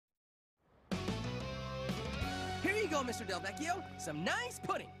go, Mr. Del Vecchio. Some nice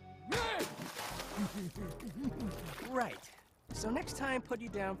pudding. Right. So next time, put you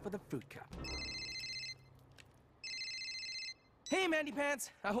down for the fruit cup. Hey, Mandy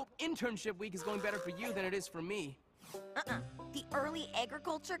Pants. I hope internship week is going better for you than it is for me. The early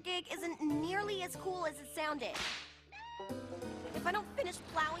agriculture gig isn't nearly as cool as it sounded. If I don't finish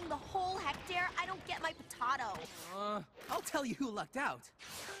plowing the whole hectare, I don't get my potato. I'll tell you who lucked out.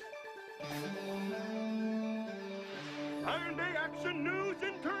 Iron Day Action News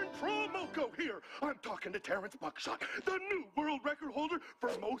intern Troll Moco here. I'm talking to Terrence Buckshot, the new world record holder for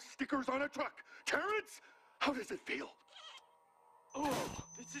most stickers on a truck. Terrence, how does it feel? Oh,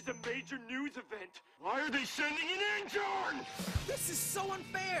 this is a major news event. Why are they sending an intern? This is so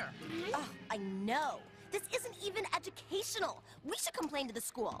unfair. Ugh, I know. This isn't even educational. We should complain to the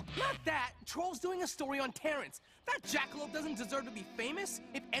school. Not that. Troll's doing a story on Terrence. That jackalope doesn't deserve to be famous.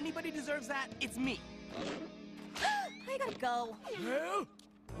 If anybody deserves that, it's me. I gotta go. Well,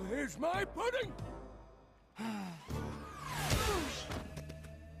 where's my pudding?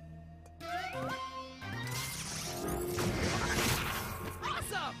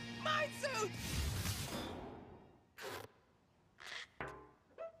 Awesome! Mine suit!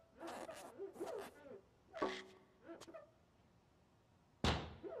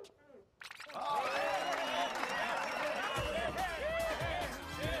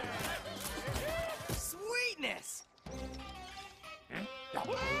 Sweetness!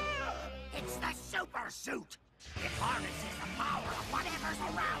 It's the super suit. It harnesses the power of whatever's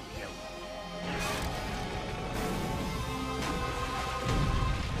around you.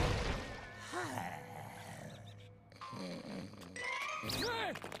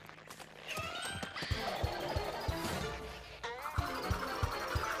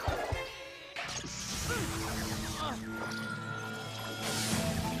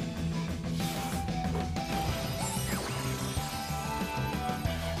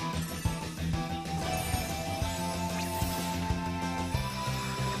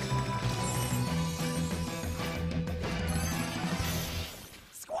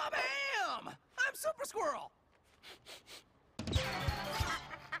 Squabam! I'm Super Squirrel!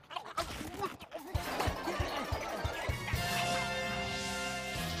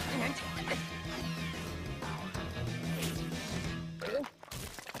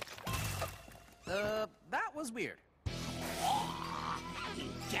 That was weird. He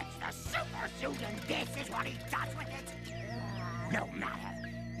gets the super suit and this is what he does with it. No matter,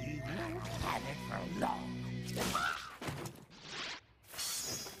 he won't have it for long.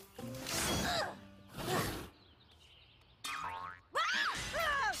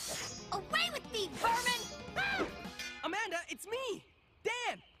 Away with me, vermin! Amanda, it's me!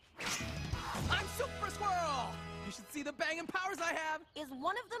 Dan! I'm Super Squirrel! You should see the banging powers I have! Is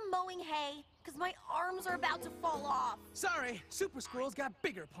one of them mowing hay? Because my arms are about to fall off. Sorry, Super Squirrel's got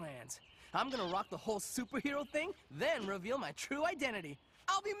bigger plans. I'm gonna rock the whole superhero thing, then reveal my true identity.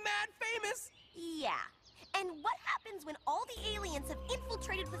 I'll be mad famous! Yeah. And what happens when all the aliens have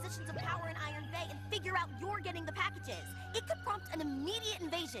infiltrated positions of power in Iron Bay and figure out you're getting the packages? It could prompt an immediate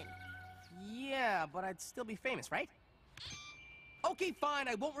invasion. Yeah, but I'd still be famous, right? Okay, fine,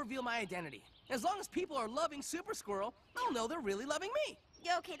 I won't reveal my identity. As long as people are loving Super Squirrel, I'll know they're really loving me.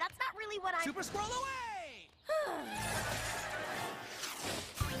 Okay, that's not really what I'm... Super Squirrel away!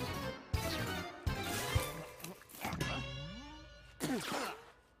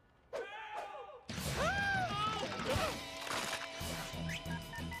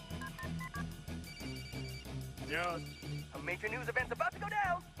 Yes. A major news event's about to go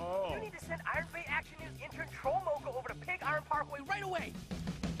down. Oh. You need to send Iron Bay Action News intern Troll Mocha over to Pig Iron Parkway right away.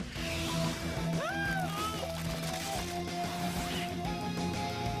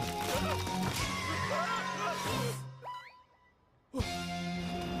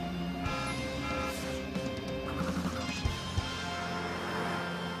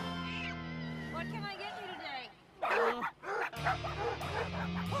 What can I get you today?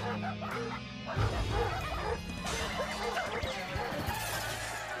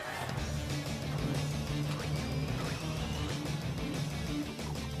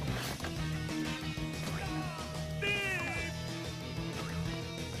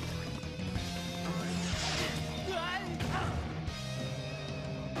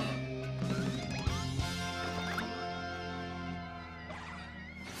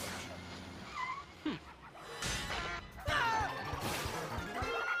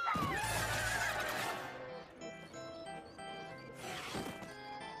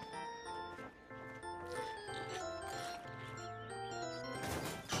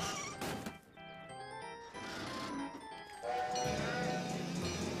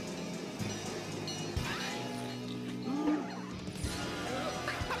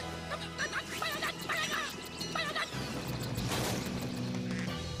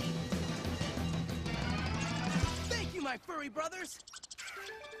 hurry, brothers.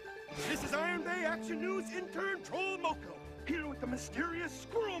 This is Iron Bay Action News intern Troll Moko, here with the mysterious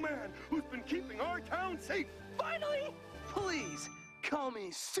Squirrel Man who's been keeping our town safe. Finally! Please, call me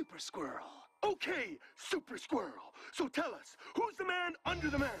Super Squirrel. Okay, Super Squirrel. So tell us, who's the man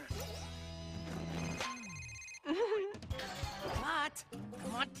under the mask? What?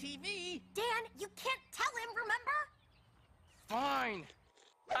 I'm on TV. Dan, you can't tell him, remember? Fine.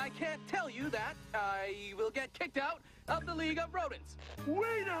 I can't tell you that. I will get kicked out of the League of Rodents.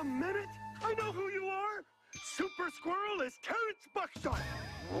 Wait a minute! I know who you are! Super Squirrel is Terrence Buckshot!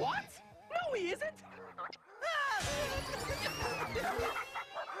 What? No, he isn't.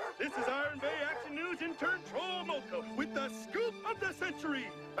 This is Iron Bay Action News intern Troll Moko with the scoop of the century.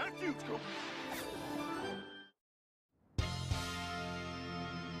 Back to you, Scoop.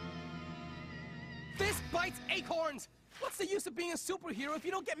 This bites acorns. What's the use of being a superhero if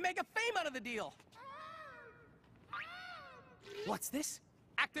you don't get mega fame out of the deal? What's this?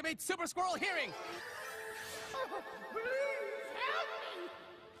 Activate Super Squirrel hearing. Please help me!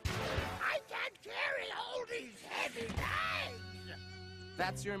 I can't carry all these heavy bags!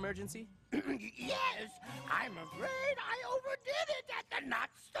 That's your emergency? Yes, I'm afraid I overdid it at the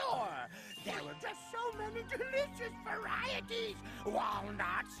nut store. There were just so many delicious varieties.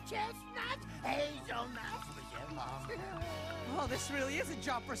 Walnuts, chestnuts, hazelnuts. Oh, this really is a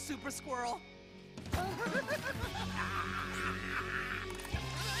job for Super Squirrel. Now,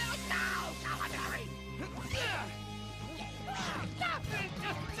 Calamari!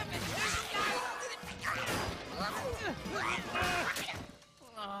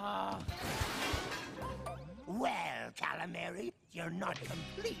 Well, Calamari, you're not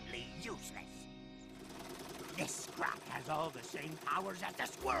completely useless. This scrap has all the same powers as the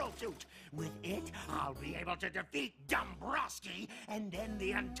squirrel suit. With it, I'll be able to defeat Dombrowski, and then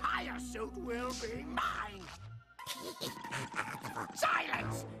the entire suit will be mine.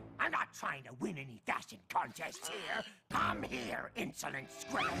 Silence! I'm not trying to win any fashion contests here. Come here, insolent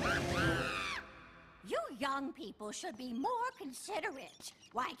squirrel. You young people should be more considerate.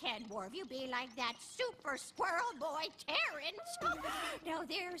 Why can't more of you be like that super squirrel boy, Terrence? Now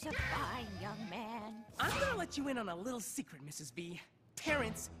there's a fine young man. I'm gonna let you in on a little secret, Mrs. V.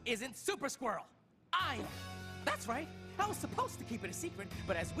 Terrence isn't Super Squirrel. I am. That's right. I was supposed to keep it a secret,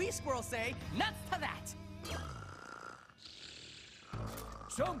 but as we squirrels say, nuts to that.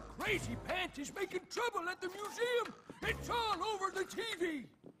 Some crazy pants is making trouble at the museum. It's all over the TV.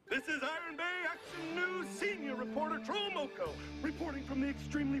 This is Iron Bay Action News senior reporter Troll Moko, reporting from the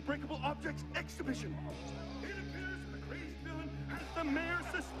Extremely Breakable Objects exhibition. It appears the crazed villain has the mayor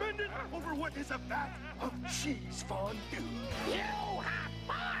suspended over what is a vat of cheese fondue. You have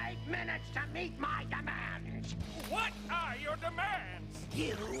 5 minutes to meet my demands. What are your demands?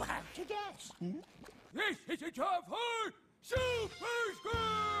 You have to guess. This is a job for Super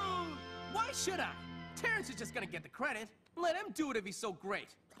Squirrel! Why should I? Terrence is just gonna get the credit. Let him do it if he's so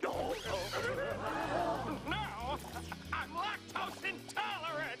great. Now, I'm lactose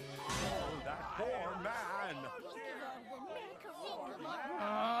intolerant! Oh, that poor man.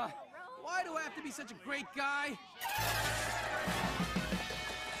 Why do I have to be such a great guy?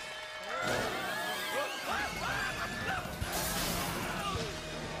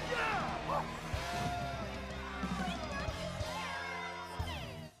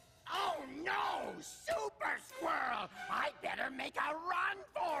 Oh no, Super Squirrel! I better make a run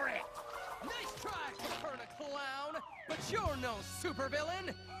for it! Nice try, Caperna Clown, but you're no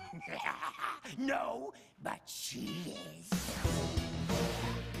supervillain. No, but she is.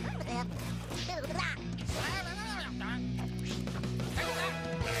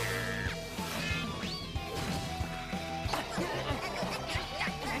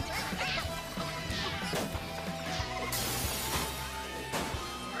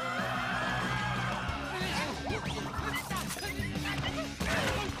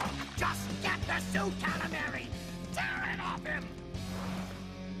 Just get the suit, Calamari! Tear it off him!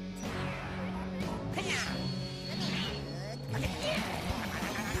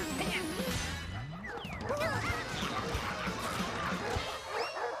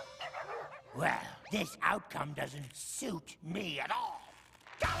 Well, this outcome doesn't suit me at all.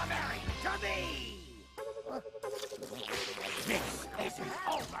 Calamari, to me! This isn't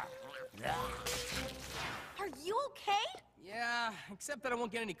over. Are you okay? Yeah, except that I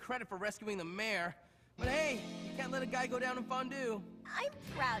won't get any credit for rescuing the mayor. But hey, you can't let a guy go down in fondue. I'm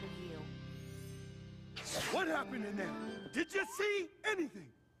proud of you. What happened in there? Did you see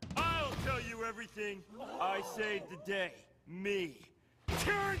anything? I'll tell you everything. I saved the day. Me.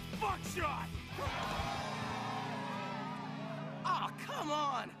 Terrence Buckshot! Oh, come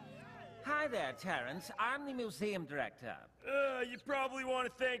on! Hi there, Terrence. I'm the museum director. You probably want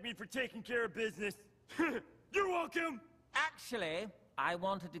to thank me for taking care of business. You're welcome! Actually, I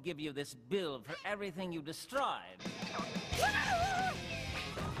wanted to give you this bill for everything you destroyed.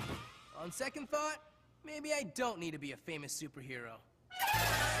 On second thought, maybe I don't need to be a famous superhero.